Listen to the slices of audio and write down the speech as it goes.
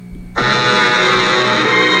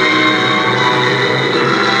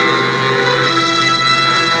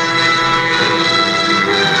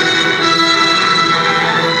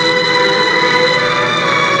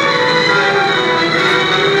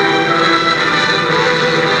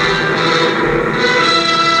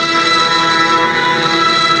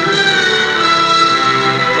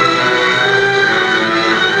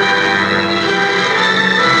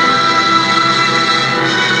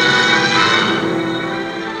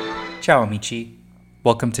Ciao amici.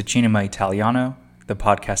 Welcome to Cinema Italiano, the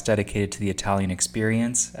podcast dedicated to the Italian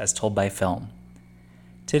experience as told by film.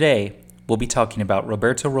 Today, we'll be talking about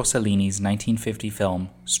Roberto Rossellini's 1950 film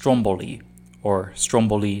Stromboli, or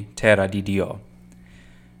Stromboli Terra di Dio.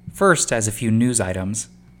 First, as a few news items,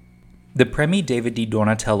 the Premi David di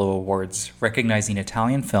Donatello Awards recognizing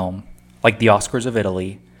Italian film, like the Oscars of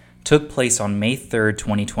Italy, took place on May 3,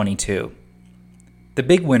 2022. The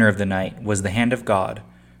big winner of the night was The Hand of God,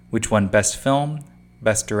 which won Best Film,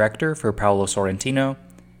 Best Director for Paolo Sorrentino,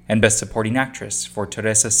 and Best Supporting Actress for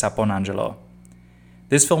Teresa Saponangelo.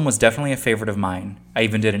 This film was definitely a favorite of mine. I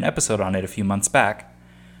even did an episode on it a few months back,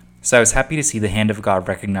 so I was happy to see The Hand of God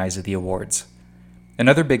recognized at the awards.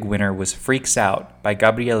 Another big winner was Freaks Out by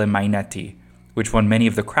Gabriele Mainetti, which won many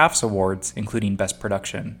of the Crafts Awards, including Best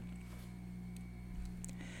Production.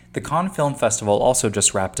 The Cannes Film Festival also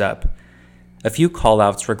just wrapped up. A few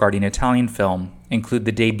callouts regarding Italian film include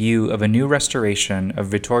the debut of a new restoration of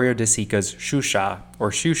Vittorio De Sica's Shusha,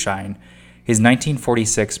 or Shoeshine, his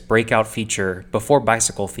 1946 breakout feature before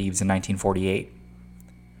Bicycle Thieves in 1948.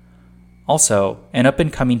 Also, an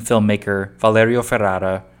up-and-coming filmmaker, Valerio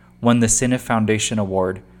Ferrara, won the Cine Foundation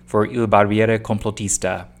Award for Il Barbiere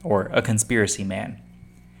Complottista, or A Conspiracy Man.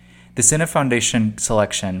 The Cine Foundation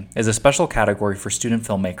selection is a special category for student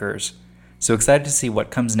filmmakers, so excited to see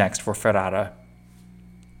what comes next for Ferrara.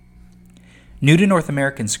 New to North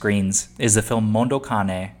American screens is the film Mondo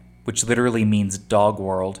Cane, which literally means Dog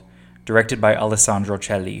World, directed by Alessandro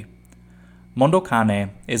Celli. Mondo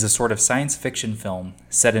Cane is a sort of science fiction film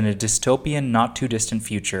set in a dystopian, not-too-distant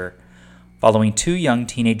future, following two young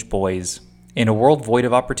teenage boys in a world void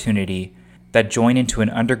of opportunity that join into an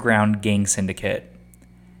underground gang syndicate.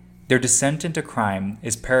 Their descent into crime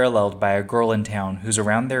is paralleled by a girl in town who's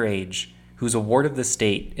around their age, who's a ward of the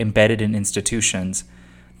state embedded in institutions,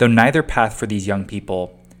 though neither path for these young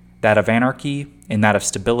people, that of anarchy and that of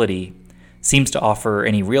stability, seems to offer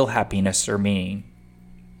any real happiness or meaning.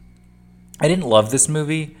 I didn't love this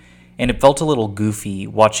movie, and it felt a little goofy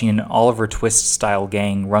watching an Oliver Twist-style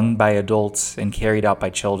gang run by adults and carried out by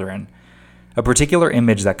children. A particular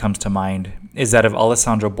image that comes to mind is that of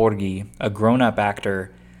Alessandro Borghi, a grown-up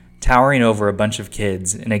actor, towering over a bunch of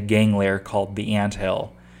kids in a gang lair called the Ant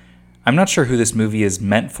Hill. I'm not sure who this movie is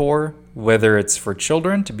meant for, whether it's for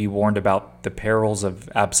children to be warned about the perils of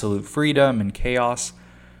absolute freedom and chaos,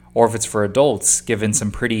 or if it's for adults, given some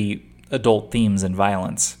pretty adult themes and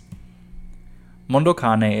violence. Mondo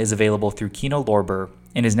Cane is available through Kino Lorber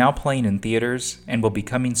and is now playing in theaters and will be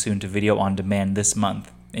coming soon to video on demand this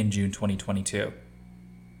month in June 2022.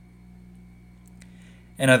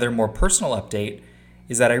 Another more personal update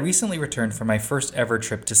is that I recently returned from my first ever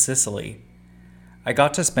trip to Sicily. I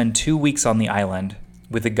got to spend 2 weeks on the island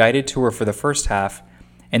with a guided tour for the first half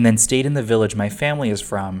and then stayed in the village my family is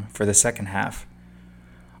from for the second half.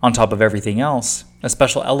 On top of everything else, a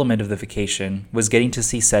special element of the vacation was getting to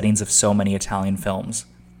see settings of so many Italian films.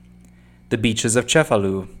 The beaches of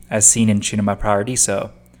Cefalù, as seen in Cinema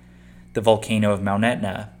Paradiso, the volcano of Mount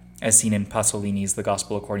Etna, as seen in Pasolini's The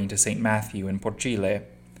Gospel According to St. Matthew in Porcile,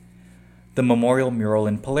 the memorial mural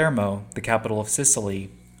in Palermo, the capital of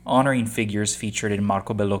Sicily, honoring figures featured in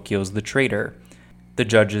Marco Bellocchio's The Traitor, the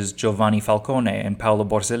judges Giovanni Falcone and Paolo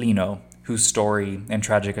Borsellino, whose story and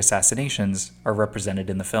tragic assassinations are represented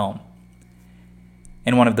in the film.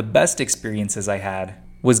 And one of the best experiences I had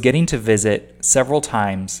was getting to visit several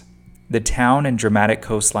times the town and dramatic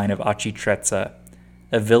coastline of Aci Trezza,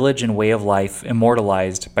 a village and way of life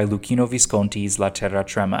immortalized by Luchino Visconti's La Terra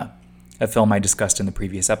Trema, a film I discussed in the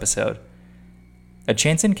previous episode. A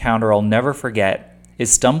chance encounter I'll never forget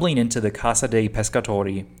is stumbling into the Casa dei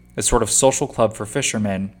Pescatori, a sort of social club for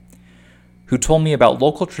fishermen, who told me about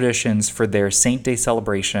local traditions for their Saint Day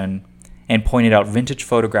celebration and pointed out vintage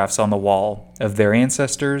photographs on the wall of their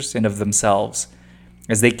ancestors and of themselves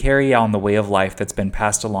as they carry on the way of life that's been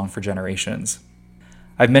passed along for generations.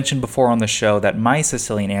 I've mentioned before on the show that my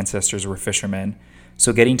Sicilian ancestors were fishermen,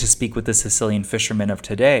 so getting to speak with the Sicilian fishermen of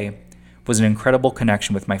today was an incredible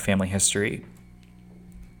connection with my family history.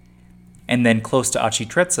 And then close to Aci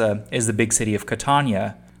Trezza is the big city of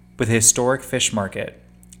Catania, with a historic fish market.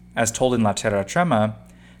 As told in La Terra Trema,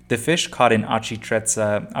 the fish caught in Aci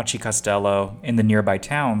Trezza, Aci Castello, and the nearby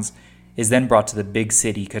towns is then brought to the big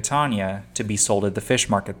city Catania to be sold at the fish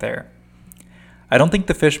market there. I don't think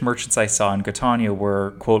the fish merchants I saw in Catania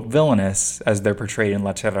were, quote, villainous, as they're portrayed in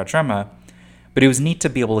La Terra Trema, but it was neat to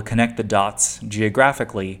be able to connect the dots,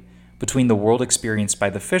 geographically, between the world experienced by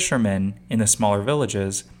the fishermen in the smaller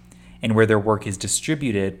villages and where their work is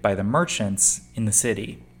distributed by the merchants in the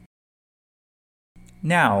city.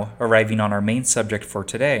 Now, arriving on our main subject for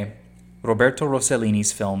today, Roberto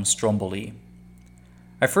Rossellini's film Stromboli.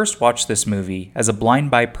 I first watched this movie as a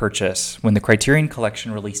blind buy purchase when the Criterion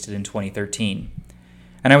Collection released it in 2013,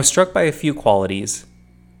 and I was struck by a few qualities.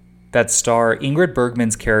 That star Ingrid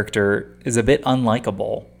Bergman's character is a bit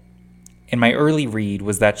unlikable, and my early read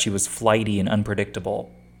was that she was flighty and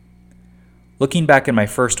unpredictable. Looking back at my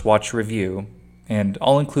first watch review, and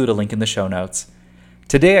I'll include a link in the show notes,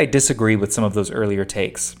 today I disagree with some of those earlier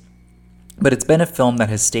takes, but it's been a film that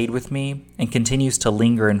has stayed with me and continues to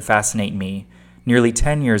linger and fascinate me nearly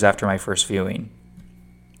 10 years after my first viewing.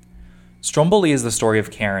 Stromboli is the story of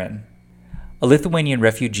Karen, a Lithuanian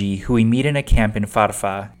refugee who we meet in a camp in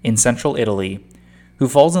Farfa in central Italy, who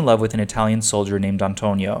falls in love with an Italian soldier named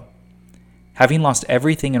Antonio. Having lost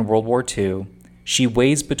everything in World War II, she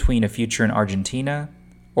weighs between a future in Argentina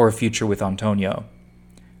or a future with Antonio.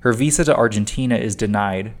 Her visa to Argentina is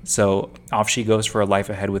denied, so off she goes for a life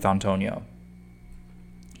ahead with Antonio.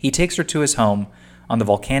 He takes her to his home on the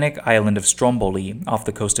volcanic island of Stromboli off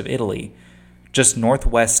the coast of Italy, just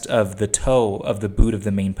northwest of the toe of the boot of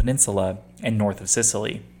the main peninsula and north of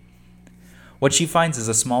Sicily. What she finds is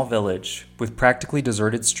a small village with practically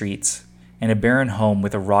deserted streets and a barren home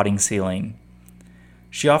with a rotting ceiling.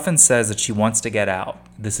 She often says that she wants to get out.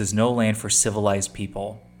 This is no land for civilized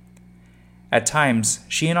people. At times,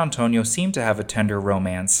 she and Antonio seem to have a tender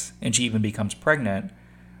romance, and she even becomes pregnant,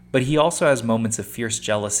 but he also has moments of fierce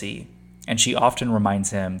jealousy, and she often reminds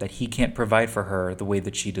him that he can't provide for her the way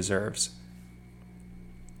that she deserves.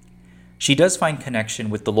 She does find connection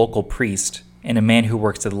with the local priest and a man who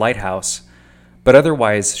works at the lighthouse, but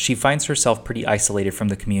otherwise she finds herself pretty isolated from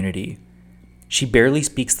the community. She barely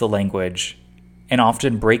speaks the language, and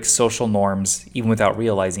often breaks social norms even without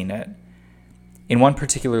realizing it. In one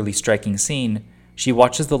particularly striking scene, she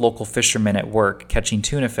watches the local fishermen at work catching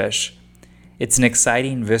tuna fish. It's an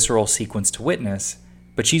exciting, visceral sequence to witness,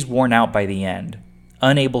 but she's worn out by the end,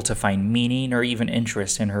 unable to find meaning or even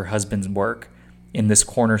interest in her husband's work in this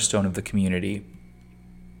cornerstone of the community.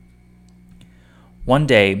 One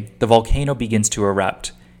day, the volcano begins to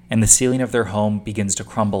erupt, and the ceiling of their home begins to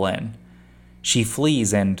crumble in. She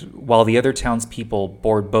flees, and while the other townspeople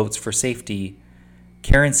board boats for safety,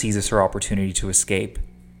 Karen seizes her opportunity to escape.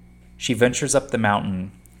 She ventures up the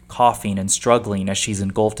mountain, coughing and struggling as she's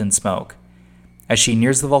engulfed in smoke. As she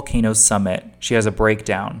nears the volcano's summit, she has a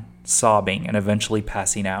breakdown, sobbing and eventually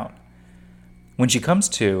passing out. When she comes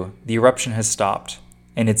to, the eruption has stopped,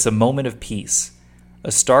 and it's a moment of peace,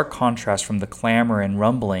 a stark contrast from the clamor and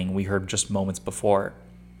rumbling we heard just moments before.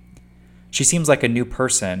 She seems like a new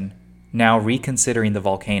person, now reconsidering the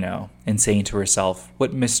volcano and saying to herself,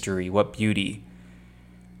 "What mystery, what beauty."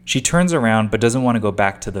 She turns around but doesn't want to go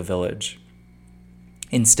back to the village.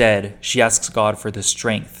 Instead, she asks God for the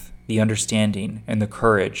strength, the understanding, and the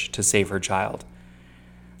courage to save her child.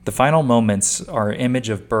 The final moments are an image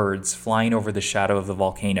of birds flying over the shadow of the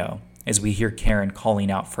volcano as we hear Karen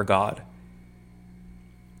calling out for God.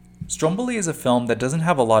 Stromboli is a film that doesn't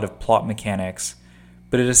have a lot of plot mechanics,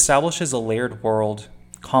 but it establishes a layered world,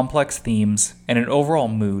 complex themes, and an overall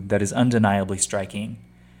mood that is undeniably striking.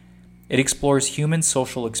 It explores human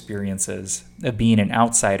social experiences of being an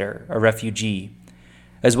outsider, a refugee,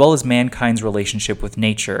 as well as mankind's relationship with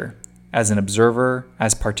nature, as an observer,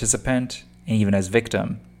 as participant, and even as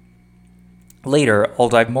victim. Later, I'll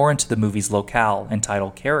dive more into the movie's locale and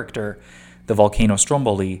title character, the volcano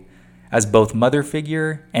Stromboli, as both mother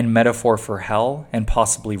figure and metaphor for hell and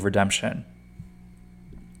possibly redemption.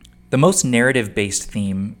 The most narrative-based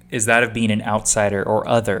theme is that of being an outsider or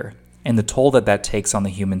other, and the toll that that takes on the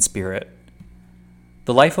human spirit.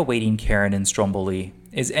 The life awaiting Karen in Stromboli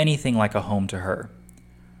is anything like a home to her.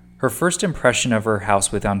 Her first impression of her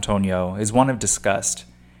house with Antonio is one of disgust,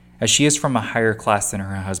 as she is from a higher class than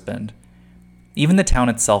her husband. Even the town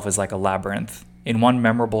itself is like a labyrinth. In one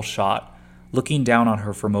memorable shot, looking down on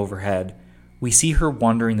her from overhead, we see her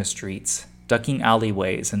wandering the streets, ducking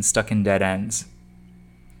alleyways and stuck in dead ends.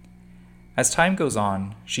 As time goes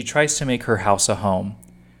on, she tries to make her house a home,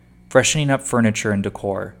 freshening up furniture and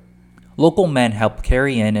decor. Local men help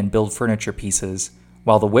carry in and build furniture pieces,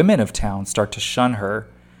 while the women of town start to shun her.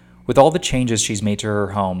 With all the changes she's made to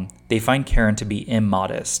her home, they find Karen to be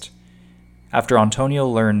immodest. After Antonio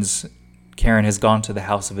learns Karen has gone to the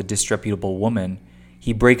house of a disreputable woman,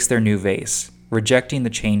 he breaks their new vase, rejecting the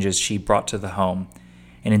changes she brought to the home,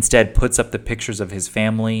 and instead puts up the pictures of his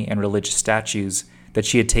family and religious statues that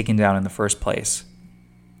she had taken down in the first place.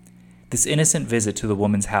 This innocent visit to the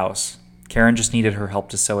woman's house, Karen just needed her help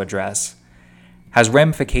to sew a dress, has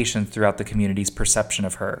ramifications throughout the community's perception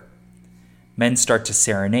of her. Men start to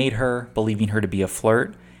serenade her, believing her to be a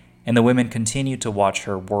flirt, and the women continue to watch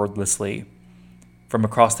her wordlessly. from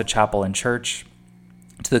across the chapel and church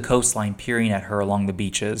to the coastline peering at her along the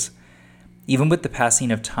beaches. Even with the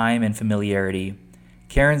passing of time and familiarity,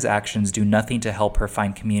 Karen's actions do nothing to help her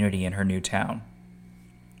find community in her new town.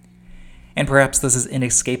 And perhaps this is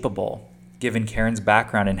inescapable, given Karen's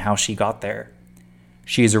background and how she got there.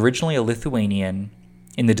 She is originally a Lithuanian.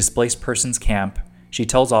 In the displaced persons camp, she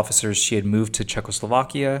tells officers she had moved to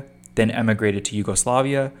Czechoslovakia, then emigrated to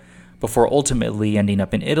Yugoslavia, before ultimately ending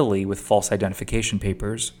up in Italy with false identification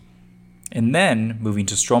papers. And then, moving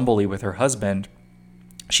to Stromboli with her husband,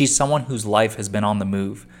 she's someone whose life has been on the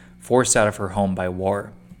move, forced out of her home by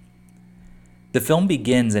war. The film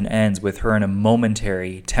begins and ends with her in a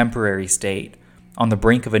momentary, temporary state, on the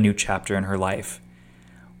brink of a new chapter in her life.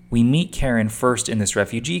 We meet Karen first in this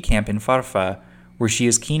refugee camp in Farfa, where she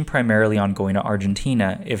is keen primarily on going to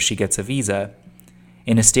Argentina if she gets a visa,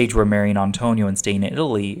 in a stage where marrying Antonio and staying in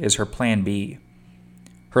Italy is her plan B.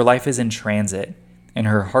 Her life is in transit, and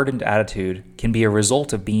her hardened attitude can be a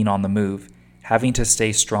result of being on the move, having to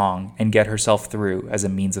stay strong and get herself through as a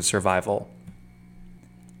means of survival.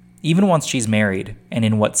 Even once she's married, and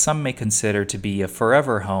in what some may consider to be a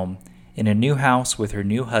forever home, in a new house with her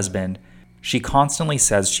new husband, she constantly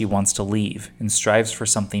says she wants to leave and strives for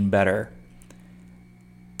something better.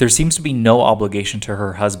 There seems to be no obligation to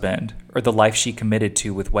her husband or the life she committed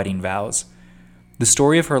to with wedding vows. The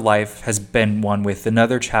story of her life has been one with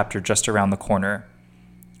another chapter just around the corner.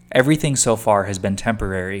 Everything so far has been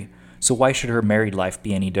temporary, so why should her married life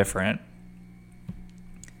be any different?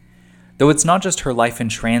 Though it's not just her life in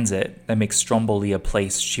transit that makes Stromboli a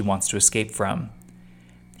place she wants to escape from.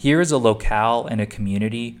 Here is a locale and a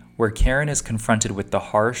community where Karen is confronted with the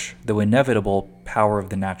harsh, though inevitable, power of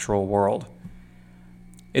the natural world.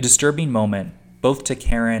 A disturbing moment, both to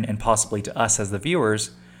Karen and possibly to us as the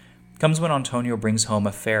viewers, comes when Antonio brings home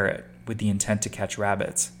a ferret with the intent to catch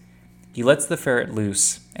rabbits. He lets the ferret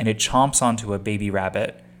loose, and it chomps onto a baby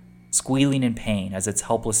rabbit, squealing in pain as it's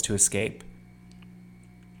helpless to escape.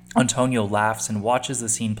 Antonio laughs and watches the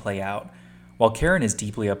scene play out, while Karen is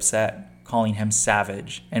deeply upset, calling him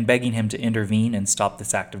savage and begging him to intervene and stop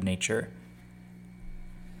this act of nature.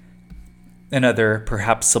 Another,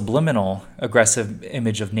 perhaps subliminal, aggressive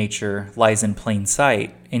image of nature lies in plain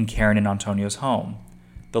sight in Karen and Antonio's home,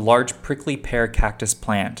 the large prickly pear cactus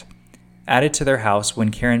plant, added to their house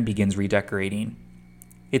when Karen begins redecorating.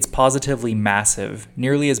 It's positively massive,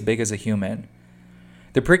 nearly as big as a human.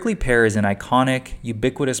 The prickly pear is an iconic,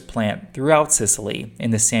 ubiquitous plant throughout Sicily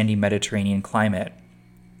in the sandy Mediterranean climate.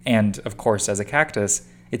 And, of course, as a cactus,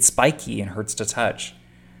 it's spiky and hurts to touch.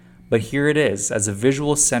 But here it is as a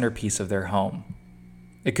visual centerpiece of their home.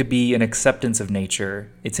 It could be an acceptance of nature.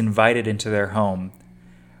 It's invited into their home,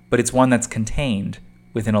 but it's one that's contained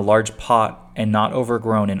within a large pot and not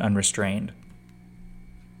overgrown and unrestrained.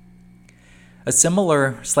 A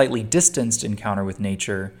similar, slightly distanced encounter with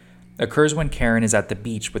nature occurs when Karen is at the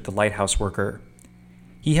beach with the lighthouse worker.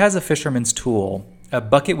 He has a fisherman's tool, a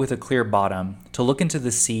bucket with a clear bottom, to look into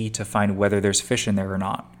the sea to find whether there's fish in there or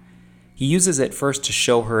not. He uses it first to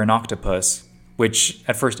show her an octopus, which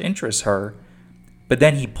at first interests her, but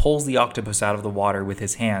then he pulls the octopus out of the water with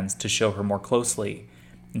his hands to show her more closely,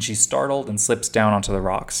 and she's startled and slips down onto the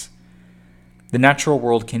rocks. The natural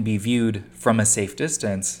world can be viewed from a safe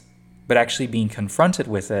distance, but actually being confronted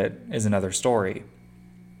with it is another story.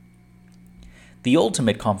 The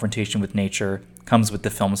ultimate confrontation with nature comes with the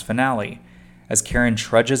film's finale, as Karen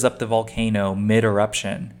trudges up the volcano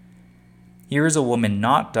mid-eruption. Here is a woman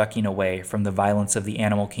not ducking away from the violence of the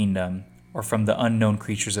animal kingdom or from the unknown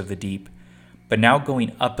creatures of the deep, but now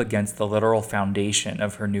going up against the literal foundation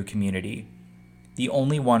of her new community, the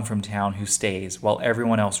only one from town who stays while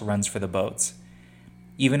everyone else runs for the boats.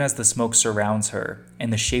 Even as the smoke surrounds her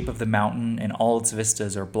and the shape of the mountain and all its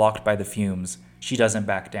vistas are blocked by the fumes, she doesn't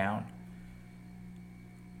back down.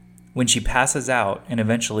 When she passes out and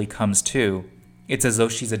eventually comes to, it's as though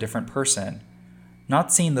she's a different person,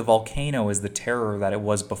 not seeing the volcano as the terror that it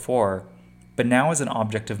was before, but now as an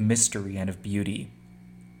object of mystery and of beauty.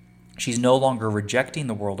 She's no longer rejecting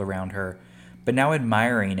the world around her, but now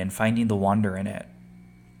admiring and finding the wonder in it.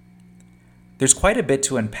 There's quite a bit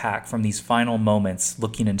to unpack from these final moments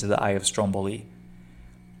looking into the eye of Stromboli.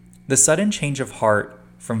 The sudden change of heart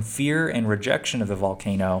from fear and rejection of the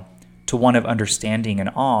volcano to one of understanding and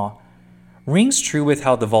awe rings true with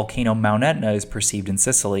how the volcano Mount Etna is perceived in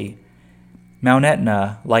Sicily. Mount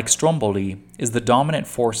Etna, like Stromboli, is the dominant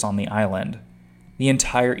force on the island. The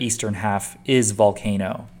entire eastern half is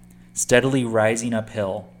volcano, steadily rising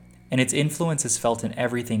uphill, and its influence is felt in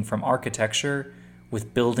everything from architecture,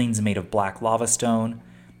 with buildings made of black lava stone,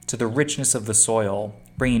 to the richness of the soil,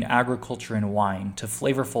 bringing agriculture and wine to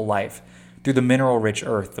flavorful life through the mineral-rich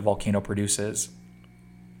earth the volcano produces.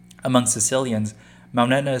 Among Sicilians,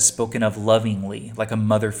 Mount Etna is spoken of lovingly, like a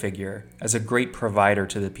mother figure, as a great provider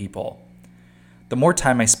to the people. The more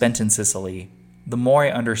time I spent in Sicily, the more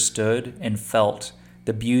I understood and felt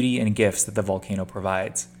the beauty and gifts that the volcano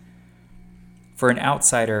provides. For an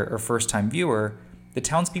outsider or first-time viewer, the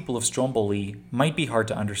townspeople of Stromboli might be hard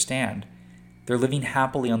to understand. They're living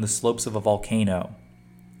happily on the slopes of a volcano,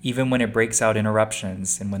 even when it breaks out in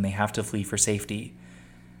eruptions and when they have to flee for safety.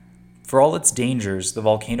 For all its dangers, the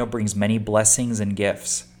volcano brings many blessings and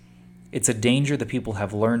gifts. It's a danger the people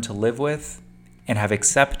have learned to live with and have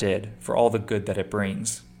accepted for all the good that it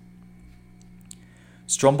brings.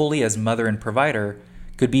 Stromboli as mother and provider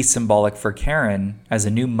could be symbolic for Karen as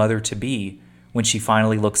a new mother-to-be when she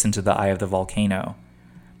finally looks into the eye of the volcano.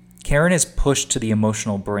 Karen is pushed to the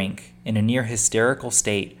emotional brink in a near hysterical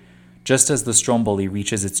state just as the Stromboli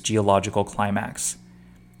reaches its geological climax.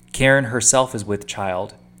 Karen herself is with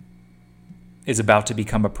child, is about to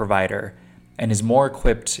become a provider, and is more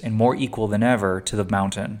equipped and more equal than ever to the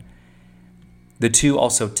mountain. The two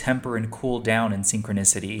also temper and cool down in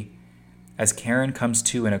synchronicity, as Karen comes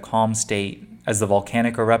to in a calm state as the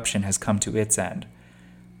volcanic eruption has come to its end.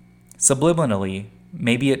 Subliminally,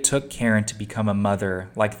 maybe it took Karen to become a mother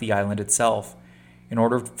like the island itself in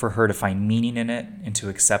order for her to find meaning in it and to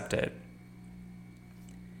accept it.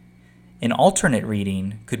 An alternate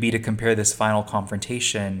reading could be to compare this final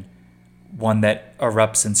confrontation, one that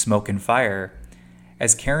erupts in smoke and fire,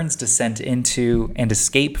 as Karen's descent into and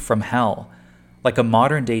escape from hell, like a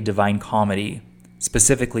modern-day divine comedy,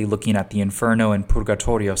 specifically looking at the Inferno and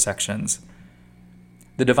Purgatorio sections.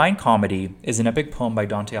 The Divine Comedy is an epic poem by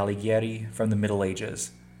Dante Alighieri from the Middle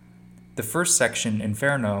Ages. The first section,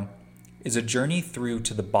 Inferno, is a journey through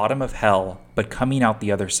to the bottom of hell, but coming out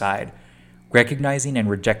the other side, recognizing and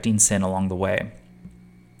rejecting sin along the way.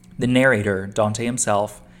 The narrator, Dante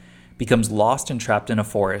himself, becomes lost and trapped in a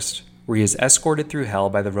forest, where he is escorted through hell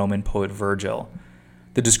by the Roman poet Virgil.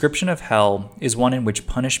 The description of hell is one in which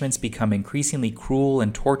punishments become increasingly cruel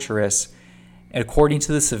and torturous according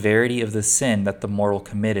to the severity of the sin that the mortal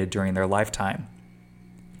committed during their lifetime.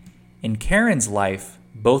 In Karen's life,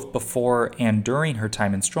 both before and during her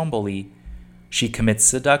time in Stromboli, she commits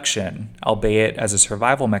seduction, albeit as a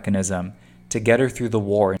survival mechanism, to get her through the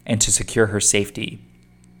war and to secure her safety.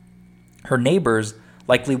 Her neighbors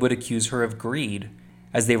likely would accuse her of greed,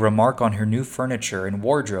 as they remark on her new furniture and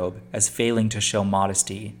wardrobe as failing to show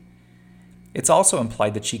modesty. It's also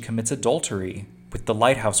implied that she commits adultery with the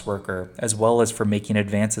lighthouse worker, as well as for making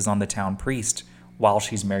advances on the town priest while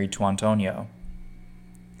she's married to Antonio.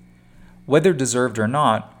 Whether deserved or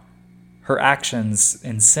not, her actions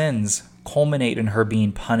and sins culminate in her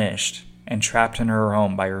being punished and trapped in her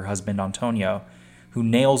home by her husband Antonio, who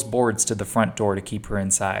nails boards to the front door to keep her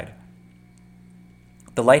inside.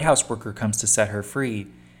 The lighthouse worker comes to set her free,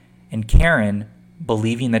 and Karen,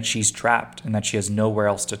 believing that she's trapped and that she has nowhere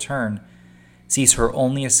else to turn, sees her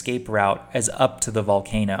only escape route as up to the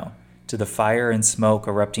volcano, to the fire and smoke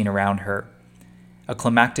erupting around her, a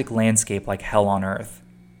climactic landscape like hell on earth.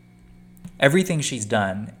 Everything she's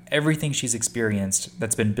done, everything she's experienced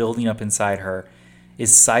that's been building up inside her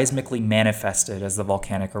is seismically manifested as the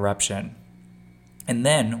volcanic eruption. And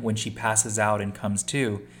then, when she passes out and comes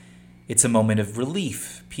to, it's a moment of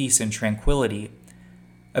relief, peace, and tranquility,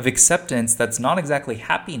 of acceptance that's not exactly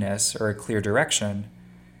happiness or a clear direction.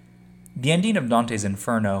 The ending of Dante's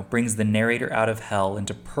Inferno brings the narrator out of hell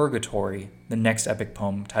into purgatory, the next epic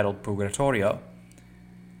poem titled Purgatorio.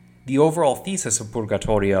 The overall thesis of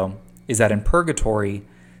Purgatorio is that in purgatory,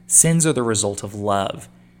 sins are the result of love,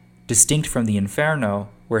 distinct from the Inferno,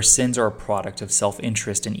 where sins are a product of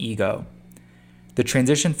self-interest and ego. The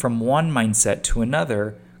transition from one mindset to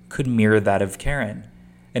another could mirror that of Karen,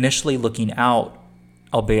 initially looking out,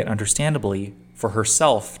 albeit understandably, for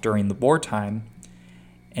herself during the wartime,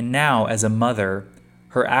 and now, as a mother,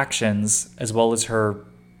 her actions, as well as her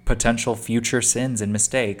potential future sins and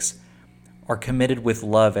mistakes, are committed with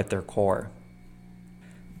love at their core.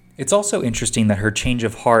 It's also interesting that her change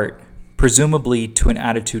of heart, presumably to an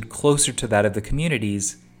attitude closer to that of the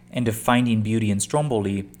communities and of finding beauty in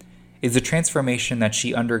Stromboli, is a transformation that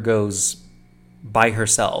she undergoes by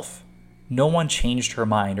herself. No one changed her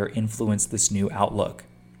mind or influenced this new outlook.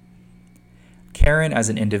 Karen, as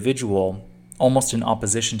an individual, almost in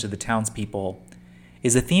opposition to the townspeople,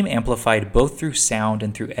 is a theme amplified both through sound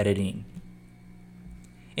and through editing.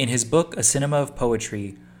 In his book, A Cinema of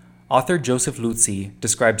Poetry, author Joseph Luzzi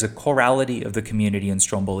describes a chorality of the community in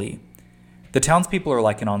Stromboli. The townspeople are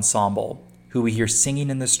like an ensemble, who we hear singing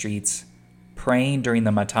in the streets, praying during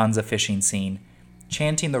the Matanza fishing scene,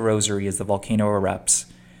 chanting the rosary as the volcano erupts,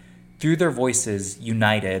 Through their voices,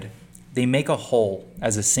 united, they make a whole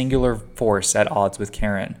as a singular force at odds with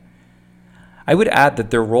Karen. I would add that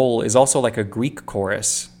their role is also like a Greek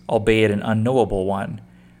chorus, albeit an unknowable one.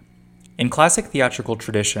 In classic theatrical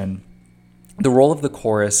tradition, the role of the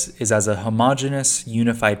chorus is as a homogeneous,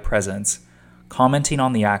 unified presence, commenting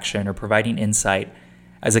on the action or providing insight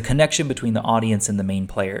as a connection between the audience and the main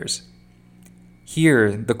players.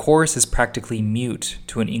 Here, the chorus is practically mute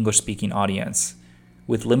to an English-speaking audience.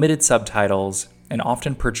 With limited subtitles and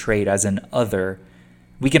often portrayed as an other,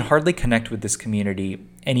 we can hardly connect with this community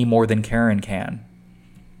any more than Karen can.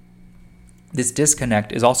 This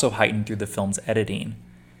disconnect is also heightened through the film's editing.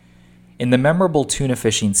 In the memorable tuna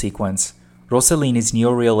fishing sequence, Rossellini's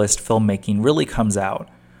neorealist filmmaking really comes out,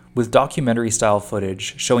 with documentary-style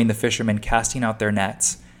footage showing the fishermen casting out their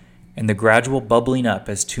nets, and the gradual bubbling up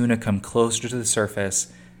as tuna come closer to the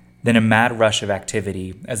surface, then a mad rush of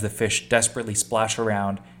activity as the fish desperately splash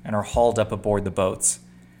around and are hauled up aboard the boats.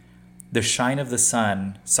 The shine of the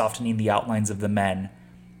sun softening the outlines of the men,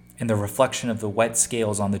 and the reflection of the wet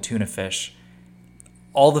scales on the tuna fish.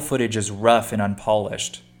 All the footage is rough and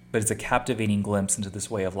unpolished, but it's a captivating glimpse into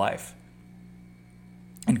this way of life.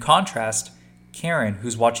 In contrast, Karen,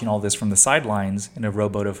 who's watching all this from the sidelines in a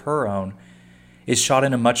rowboat of her own, is shot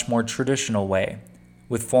in a much more traditional way,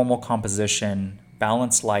 with formal composition,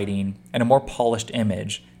 balanced lighting, and a more polished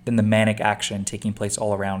image than the manic action taking place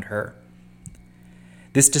all around her.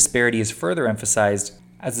 This disparity is further emphasized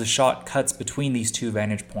as the shot cuts between these two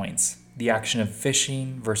vantage points, the action of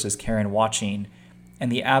fishing versus Karen watching,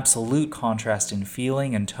 and the absolute contrast in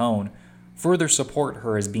feeling and tone further support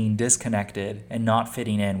her as being disconnected and not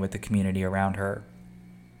fitting in with the community around her.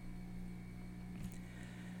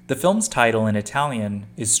 The film's title in Italian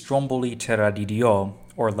is Stromboli Terra di Dio,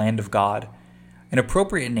 or Land of God, an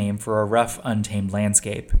appropriate name for a rough, untamed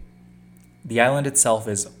landscape. The island itself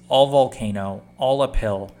is all volcano, all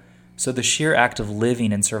uphill, so the sheer act of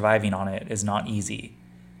living and surviving on it is not easy.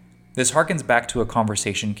 This harkens back to a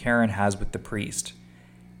conversation Karen has with the priest.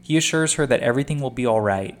 He assures her that everything will be all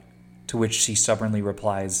right, to which she stubbornly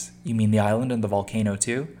replies, "You mean the island and the volcano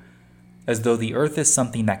too?" As though the earth is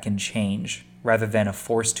something that can change, rather than a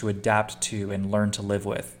force to adapt to and learn to live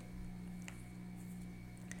with.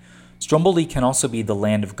 Stromboli can also be the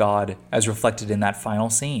land of God, as reflected in that final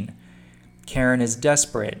scene. Karen is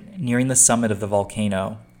desperate, nearing the summit of the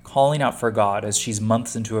volcano, calling out for God as she's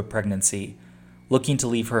months into a pregnancy, looking to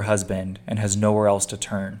leave her husband and has nowhere else to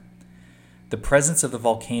turn. The presence of the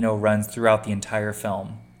volcano runs throughout the entire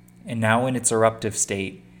film, and now in its eruptive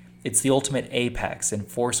state, it's the ultimate apex and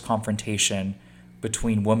forced confrontation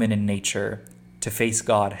between woman and nature to face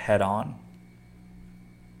God head-on.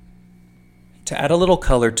 To add a little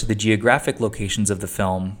color to the geographic locations of the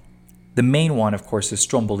film, the main one, of course, is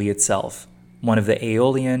Stromboli itself, one of the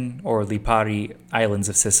Aeolian or Lipari islands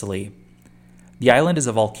of Sicily. The island is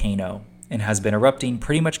a volcano and has been erupting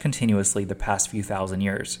pretty much continuously the past few thousand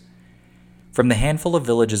years. From the handful of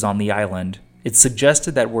villages on the island, it's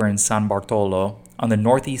suggested that we're in San Bartolo, on the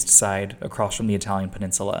northeast side across from the Italian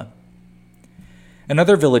peninsula.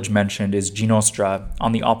 Another village mentioned is Ginostra,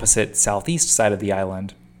 on the opposite southeast side of the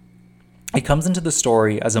island. It comes into the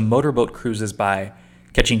story as a motorboat cruises by,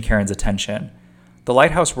 catching Karen's attention. The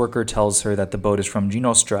lighthouse worker tells her that the boat is from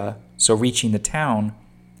Ginostra, so reaching the town,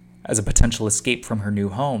 as a potential escape from her new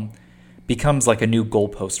home, becomes like a new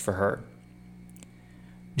goalpost for her.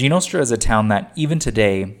 Ginostra is a town that, even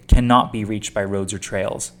today, cannot be reached by roads or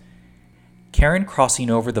trails. Karen crossing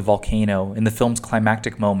over the volcano in the film's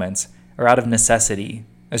climactic moments are out of necessity,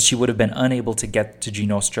 as she would have been unable to get to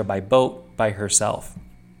Ginostra by boat by herself.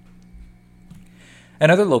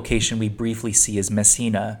 Another location we briefly see is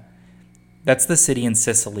Messina. That's the city in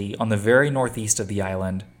Sicily on the very northeast of the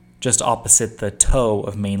island, just opposite the toe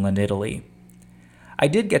of mainland Italy. I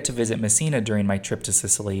did get to visit Messina during my trip to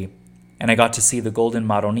Sicily, and I got to see the Golden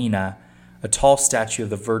Madonnina, a tall statue of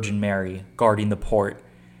the Virgin Mary guarding the port,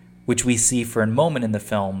 which we see for a moment in the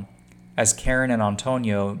film as Karen and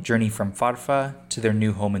Antonio journey from Farfa to their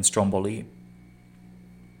new home in Stromboli.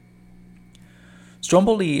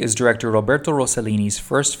 Stromboli is director Roberto Rossellini's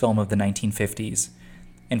first film of the 1950s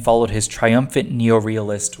and followed his triumphant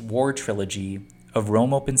neorealist war trilogy of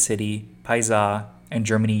Rome Open City, Paisa, and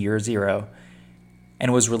Germany Year Zero,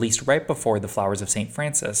 and was released right before The Flowers of St.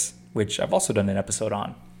 Francis, which I've also done an episode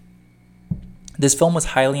on. This film was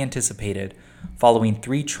highly anticipated, following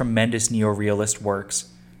 3 tremendous neorealist works,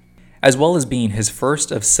 as well as being his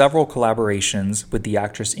first of several collaborations with the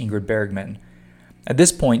actress Ingrid Bergman. At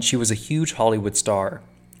this point, she was a huge Hollywood star,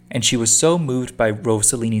 and she was so moved by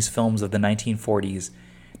Rossellini's films of the 1940s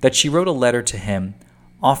that she wrote a letter to him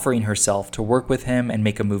offering herself to work with him and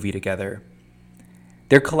make a movie together.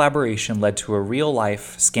 Their collaboration led to a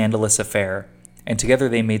real-life, scandalous affair, and together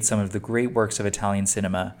they made some of the great works of Italian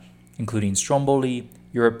cinema, including Stromboli,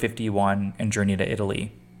 Europe 51, and Journey to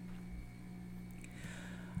Italy.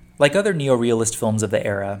 Like other neorealist films of the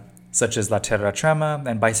era, such as La Terra Trema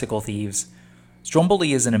and Bicycle Thieves,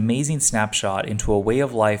 Stromboli is an amazing snapshot into a way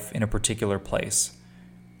of life in a particular place.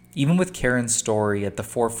 Even with Karen's story at the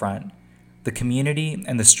forefront, the community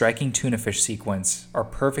and the striking tuna fish sequence are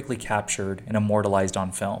perfectly captured and immortalized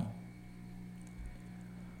on film.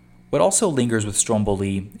 What also lingers with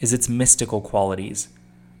Stromboli is its mystical qualities,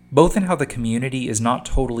 both in how the community is not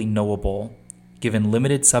totally knowable, given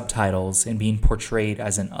limited subtitles and being portrayed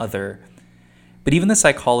as an other, but even the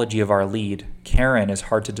psychology of our lead, Karen, is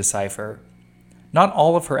hard to decipher. Not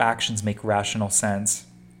all of her actions make rational sense,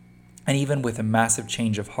 and even with a massive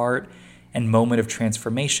change of heart and moment of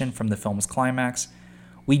transformation from the film's climax,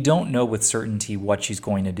 we don't know with certainty what she's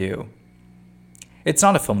going to do. It's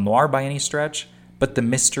not a film noir by any stretch, but the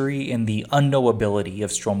mystery and the unknowability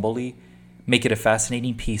of Stromboli make it a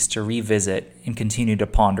fascinating piece to revisit and continue to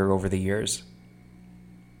ponder over the years.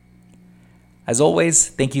 As always,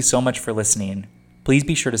 thank you so much for listening. Please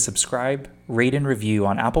be sure to subscribe, rate, and review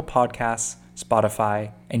on Apple Podcasts,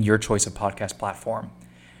 Spotify, and your choice of podcast platform.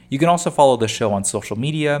 You can also follow the show on social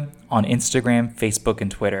media, on Instagram, Facebook,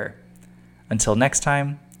 and Twitter. Until next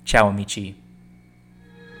time, ciao amici.